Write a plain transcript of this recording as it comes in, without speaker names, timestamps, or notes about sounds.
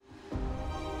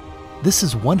This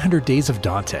is 100 Days of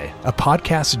Dante, a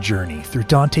podcast journey through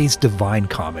Dante's Divine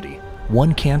Comedy,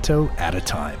 one canto at a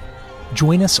time.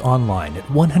 Join us online at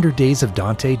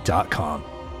 100daysofdante.com.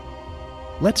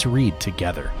 Let's read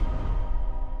together.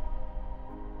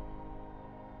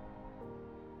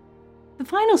 The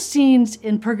final scenes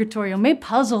in Purgatorio may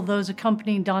puzzle those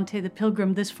accompanying Dante the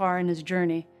Pilgrim this far in his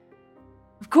journey.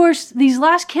 Of course, these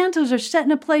last cantos are set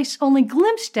in a place only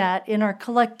glimpsed at in our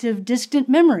collective distant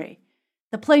memory,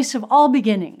 the place of all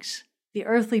beginnings, the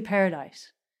earthly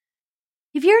paradise.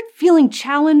 If you're feeling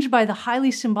challenged by the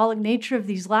highly symbolic nature of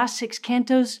these last 6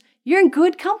 cantos, you're in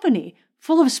good company.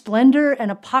 Full of splendor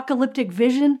and apocalyptic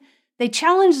vision, they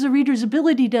challenge the reader's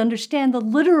ability to understand the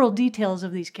literal details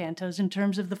of these cantos in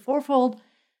terms of the fourfold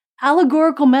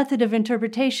allegorical method of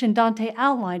interpretation Dante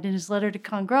outlined in his letter to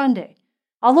Can Grande.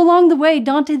 All along the way,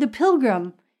 Dante the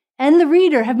Pilgrim and the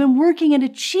reader have been working at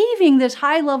achieving this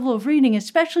high level of reading,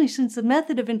 especially since the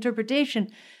method of interpretation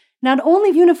not only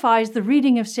unifies the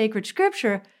reading of sacred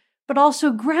scripture, but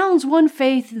also grounds one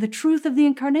faith in the truth of the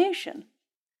Incarnation.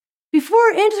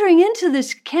 Before entering into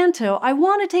this canto, I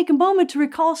want to take a moment to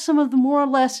recall some of the more or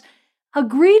less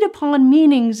agreed upon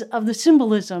meanings of the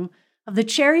symbolism of the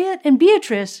chariot and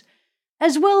Beatrice,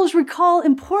 as well as recall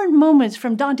important moments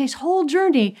from Dante's whole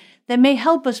journey that may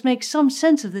help us make some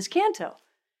sense of this canto.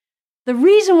 The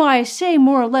reason why I say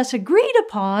more or less agreed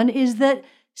upon is that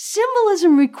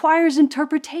symbolism requires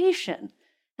interpretation,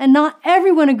 and not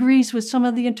everyone agrees with some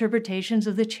of the interpretations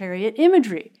of the chariot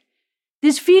imagery.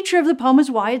 This feature of the poem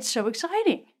is why it's so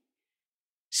exciting.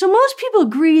 So most people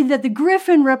agree that the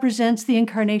griffin represents the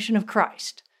incarnation of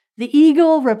Christ. The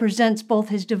eagle represents both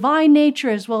his divine nature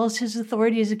as well as his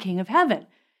authority as a king of heaven.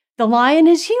 The lion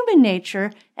his human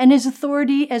nature and his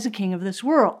authority as a king of this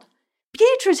world.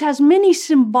 Beatrice has many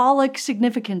symbolic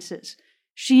significances.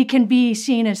 She can be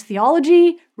seen as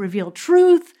theology, revealed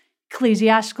truth,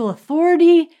 ecclesiastical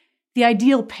authority, the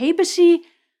ideal papacy,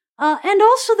 and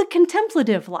also the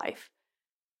contemplative life.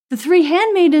 The 3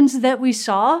 handmaidens that we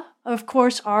saw, of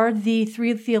course, are the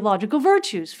 3 theological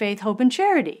virtues, faith, hope, and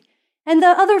charity. And the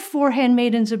other 4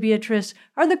 handmaidens of Beatrice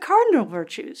are the cardinal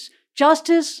virtues,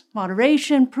 justice,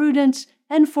 moderation, prudence,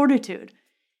 and fortitude.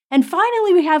 And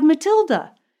finally, we have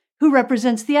Matilda, who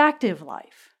represents the active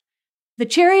life. The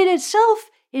chariot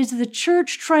itself is the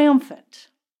church triumphant.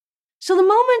 So the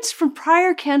moments from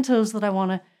prior cantos that I want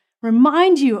to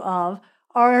remind you of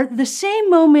are the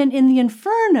same moment in the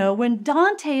Inferno when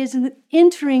Dante is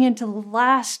entering into the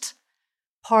last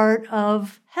part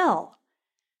of hell.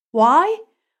 Why?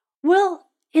 Well,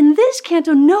 in this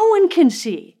canto, no one can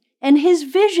see, and his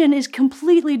vision is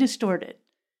completely distorted.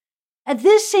 At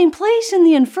this same place in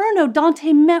the Inferno,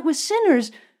 Dante met with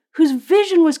sinners whose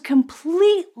vision was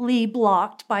completely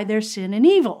blocked by their sin and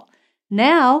evil.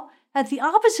 Now, at the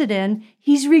opposite end,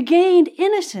 he's regained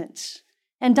innocence,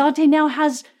 and Dante now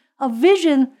has a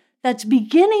vision that's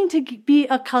beginning to be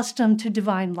accustomed to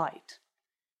divine light.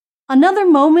 Another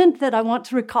moment that I want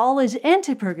to recall is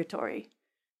Antipurgatory,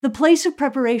 the place of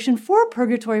preparation for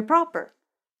purgatory proper.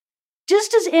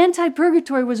 Just as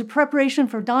Antipurgatory was a preparation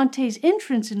for Dante's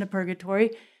entrance into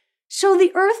purgatory, so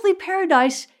the earthly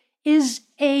paradise is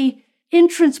an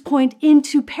entrance point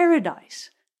into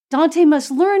paradise. Dante must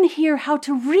learn here how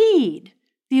to read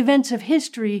the events of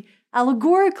history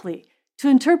allegorically, to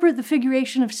interpret the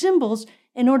figuration of symbols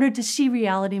in order to see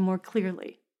reality more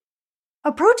clearly.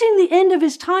 Approaching the end of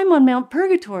his time on Mount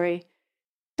Purgatory,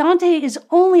 Dante is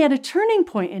only at a turning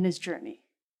point in his journey.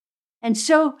 And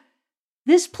so,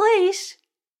 this place,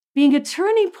 being a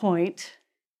turning point,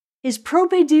 is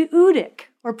propedeutic,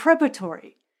 or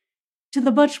preparatory, to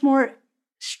the much more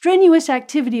strenuous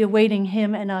activity awaiting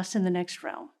him and us in the next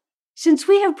realm. Since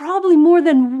we have probably more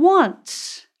than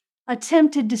once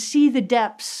attempted to see the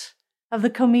depths of the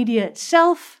Commedia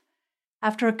itself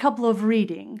after a couple of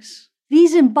readings,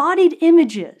 these embodied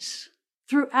images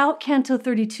throughout Canto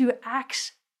 32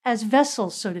 acts as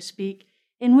vessels, so to speak,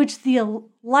 in which the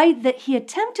light that he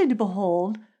attempted to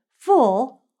behold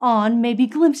full on may be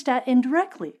glimpsed at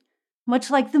indirectly,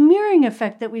 much like the mirroring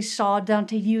effect that we saw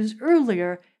Dante use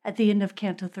earlier at the end of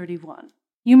Canto 31.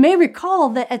 You may recall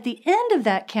that at the end of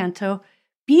that canto,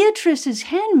 Beatrice's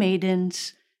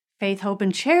handmaidens, Faith, Hope,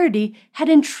 and Charity, had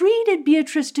entreated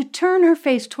Beatrice to turn her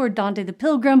face toward Dante the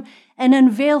Pilgrim and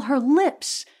unveil her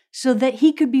lips so that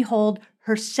he could behold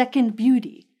her second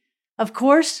beauty. Of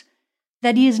course,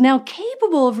 that he is now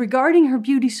capable of regarding her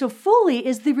beauty so fully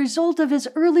is the result of his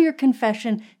earlier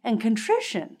confession and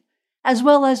contrition, as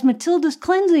well as Matilda's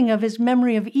cleansing of his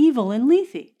memory of evil in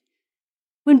Lethe.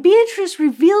 When Beatrice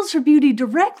reveals her beauty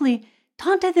directly,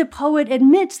 Dante the poet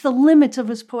admits the limits of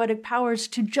his poetic powers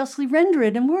to justly render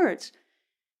it in words.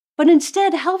 but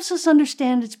instead helps us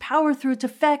understand its power through its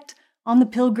effect on the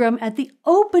pilgrim at the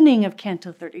opening of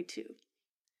Canto 32.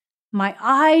 My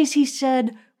eyes, he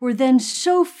said, were then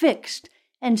so fixed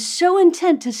and so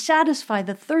intent to satisfy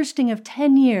the thirsting of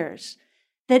 10 years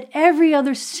that every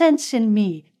other sense in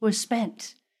me was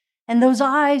spent, and those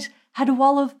eyes had a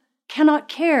wall of cannot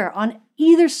care on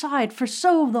either side, for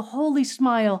so the holy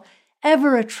smile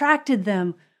ever attracted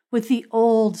them with the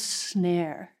old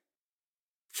snare.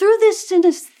 Through this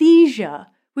synesthesia,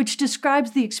 which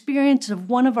describes the experience of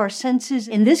one of our senses,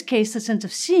 in this case the sense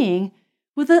of seeing,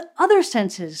 with the other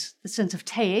senses, the sense of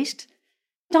taste,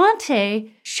 Dante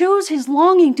shows his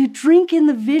longing to drink in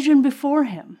the vision before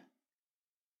him.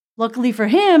 Luckily for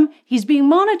him, he's being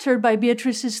monitored by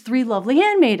Beatrice's 3 lovely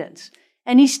handmaidens,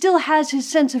 and he still has his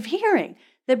sense of hearing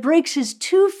that breaks his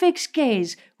too fixed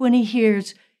gaze when he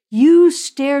hears, "You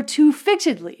stare too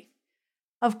fixedly."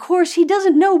 Of course, he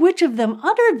doesn't know which of them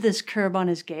uttered this curb on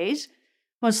his gaze.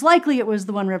 Most likely it was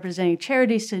the one representing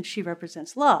Charity, since she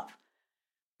represents love.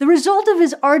 The result of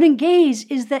his ardent gaze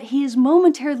is that he is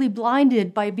momentarily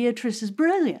blinded by Beatrice's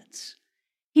brilliance.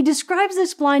 He describes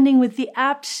this blinding with the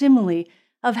apt simile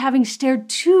of having stared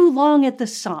too long at the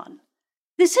sun.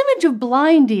 This image of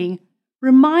blinding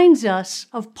reminds us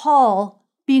of Paul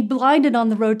being blinded on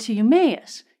the road to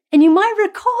Emmaus. And you might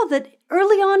recall that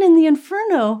early on in the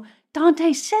Inferno,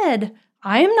 Dante said,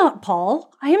 "I am not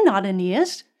Paul, I am not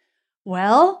Aeneas."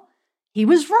 Well, he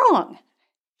was wrong.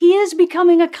 He is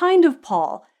becoming a kind of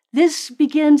Paul. This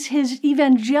begins his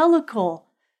evangelical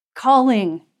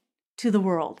calling to the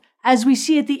world, as we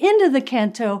see at the end of the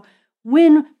canto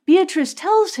when Beatrice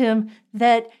tells him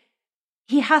that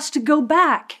he has to go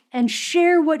back and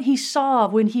share what he saw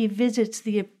when he visits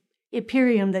the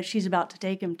Empyreum that she's about to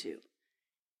take him to.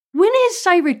 When his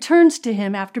sight returns to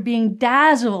him after being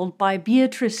dazzled by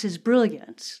Beatrice's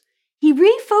brilliance, he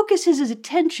refocuses his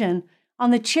attention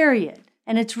on the chariot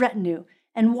and its retinue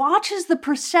and watches the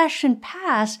procession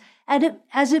pass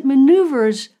as it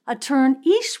maneuvers a turn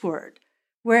eastward,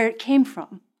 where it came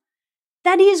from.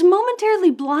 That he is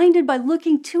momentarily blinded by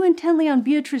looking too intently on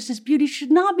Beatrice's beauty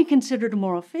should not be considered a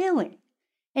moral failing.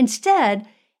 Instead,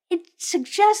 it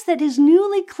suggests that his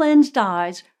newly cleansed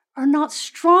eyes are not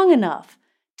strong enough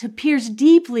to pierce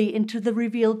deeply into the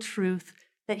revealed truth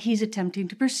that he's attempting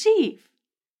to perceive.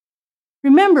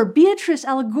 Remember, Beatrice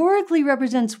allegorically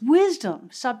represents wisdom,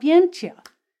 sapientia.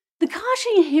 The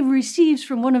caution he receives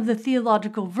from one of the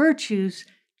theological virtues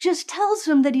just tells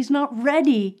him that he's not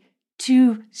ready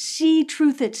to see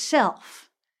truth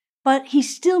itself, but he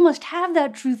still must have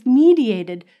that truth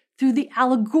mediated through the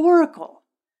allegorical,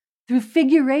 through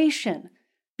figuration,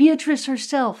 Beatrice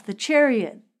herself, the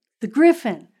chariot, the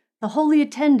griffin, the holy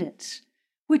attendants,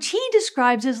 which he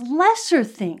describes as lesser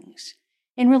things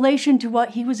in relation to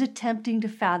what he was attempting to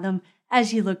fathom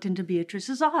as he looked into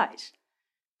Beatrice's eyes.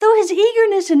 Though his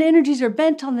eagerness and energies are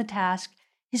bent on the task,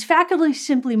 his faculties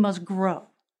simply must grow.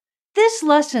 This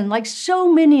lesson, like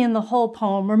so many in the whole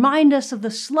poem, remind us of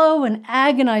the slow and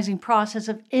agonizing process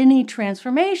of any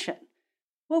transformation,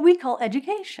 what we call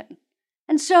education.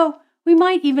 And so we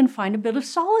might even find a bit of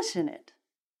solace in it.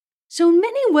 So in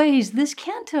many ways, this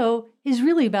canto is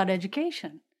really about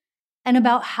education and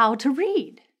about how to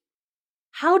read,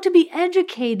 how to be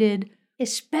educated,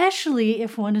 especially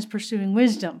if one is pursuing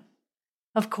wisdom.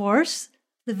 Of course,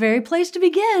 the very place to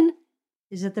begin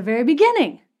is at the very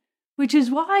beginning, which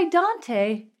is why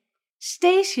Dante,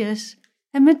 Statius,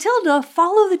 and Matilda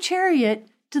follow the chariot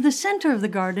to the center of the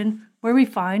garden where we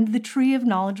find the tree of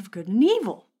knowledge of good and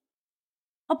evil.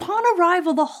 Upon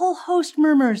arrival, the whole host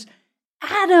murmurs,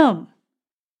 "Adam!"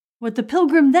 What the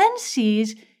pilgrim then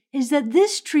sees is that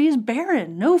this tree is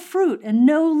barren, no fruit and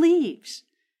no leaves.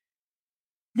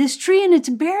 This tree in its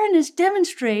barrenness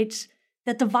demonstrates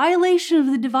that the violation of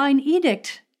the divine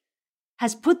edict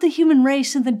has put the human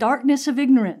race in the darkness of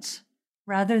ignorance,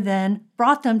 rather than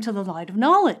brought them to the light of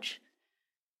knowledge.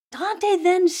 Dante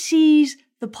then sees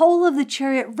the pole of the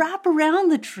chariot wrap around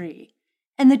the tree,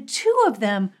 and the two of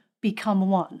them become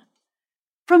one.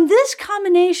 From this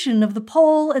combination of the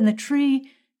pole and the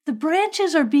tree, the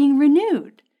branches are being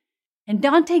renewed, and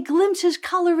Dante glimpses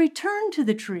color return to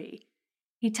the tree.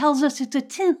 He tells us it's a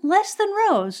tint less than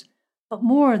rose, but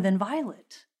more than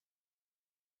violet.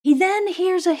 He then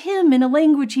hears a hymn in a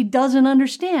language he doesn't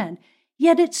understand,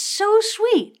 yet it's so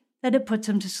sweet that it puts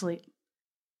him to sleep.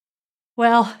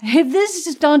 Well, if this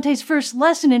is Dante's first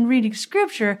lesson in reading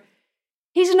scripture,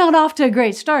 he's not off to a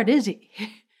great start, is he?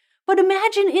 But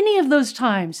imagine any of those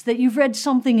times that you've read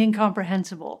something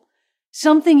incomprehensible,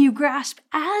 something you grasp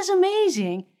as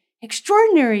amazing,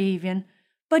 extraordinary even,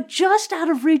 but just out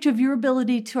of reach of your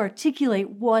ability to articulate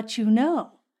what you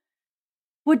know.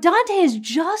 What Dante has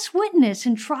just witnessed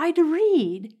and tried to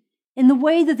read in the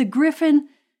way that the griffin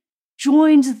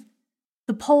joins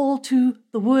the pole to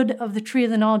the wood of the tree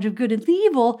of the knowledge of good and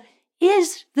evil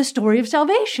is the story of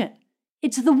salvation.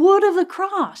 It's the wood of the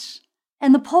cross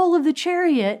and the pole of the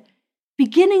chariot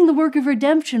beginning the work of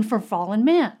redemption for fallen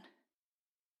man.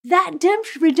 That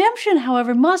redemption,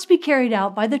 however, must be carried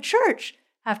out by the church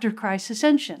after Christ's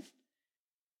ascension.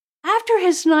 After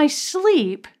his nice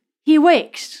sleep, he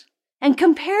wakes and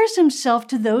compares himself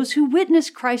to those who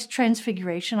witnessed Christ's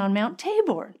transfiguration on Mount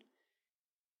Tabor.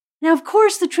 Now, of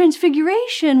course, the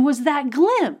transfiguration was that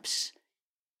glimpse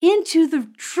into the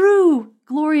true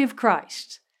glory of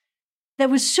Christ that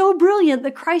was so brilliant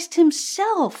that Christ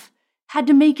himself had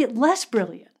to make it less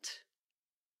brilliant.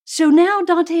 So now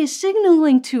Dante is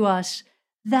signaling to us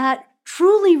that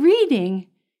truly reading,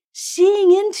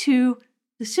 seeing into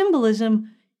the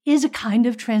symbolism, is a kind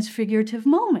of transfigurative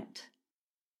moment.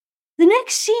 The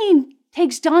next scene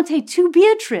takes Dante to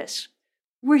Beatrice,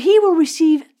 where he will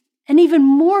receive an even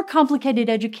more complicated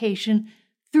education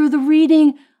through the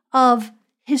reading of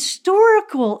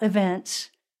historical events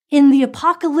in the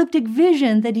apocalyptic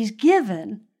vision that he's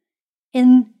given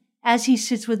as he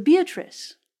sits with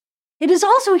Beatrice. It is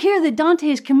also here that Dante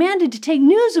is commanded to take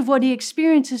news of what he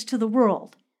experiences to the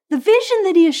world. The vision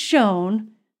that he is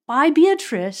shown by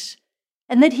Beatrice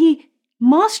and that he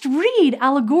must read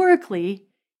allegorically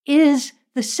is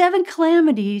the 7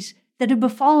 calamities that have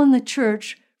befallen the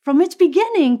church from its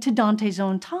beginning to Dante's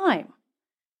own time.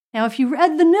 Now, if you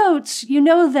read the notes, you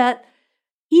know that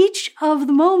each of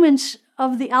the moments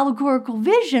of the allegorical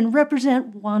vision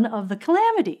represent one of the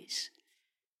calamities.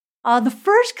 The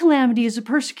first calamity is the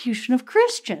persecution of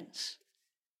Christians.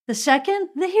 The second,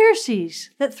 the heresies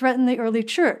that threaten the early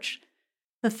church.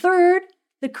 The third,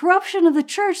 the corruption of the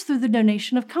church through the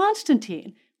donation of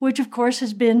Constantine, which of course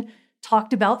has been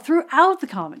talked about throughout the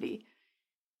comedy.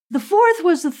 The fourth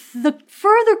was the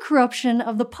further corruption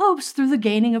of the popes through the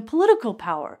gaining of political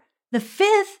power. The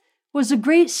fifth was the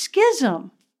great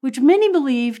schism, which many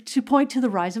believe to point to the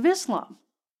rise of Islam.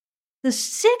 The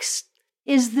sixth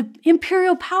is the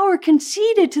imperial power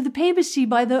conceded to the papacy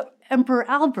by the Emperor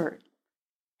Albert.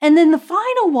 And then the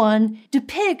final one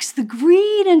depicts the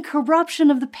greed and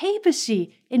corruption of the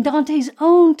papacy in Dante's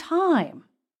own time.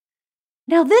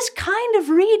 Now, this kind of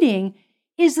reading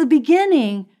is the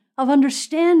beginning of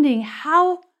understanding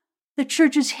how the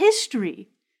church's history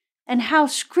and how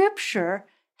Scripture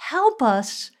help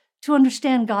us to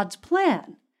understand God's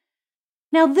plan.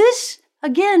 Now, this,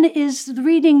 again, is the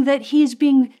reading that he is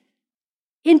being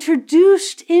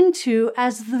introduced into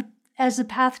as the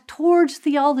path towards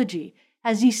theology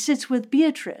as he sits with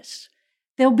Beatrice.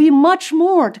 There'll be much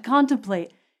more to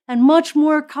contemplate and much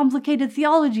more complicated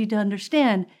theology to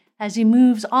understand as he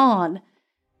moves on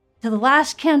to the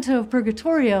last canto of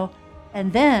Purgatorio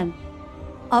and then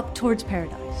up towards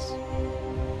paradise.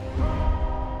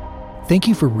 Thank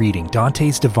you for reading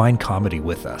Dante's Divine Comedy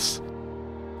with us.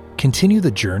 Continue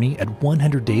the journey at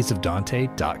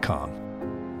 100daysofdante.com.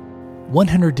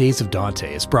 100 Days of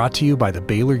Dante is brought to you by the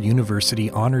Baylor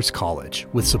University Honors College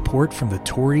with support from the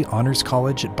Torrey Honors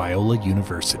College at Biola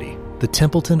University, the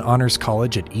Templeton Honors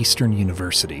College at Eastern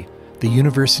University, the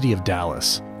University of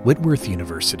Dallas, Whitworth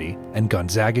University, and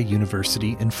Gonzaga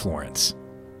University in Florence.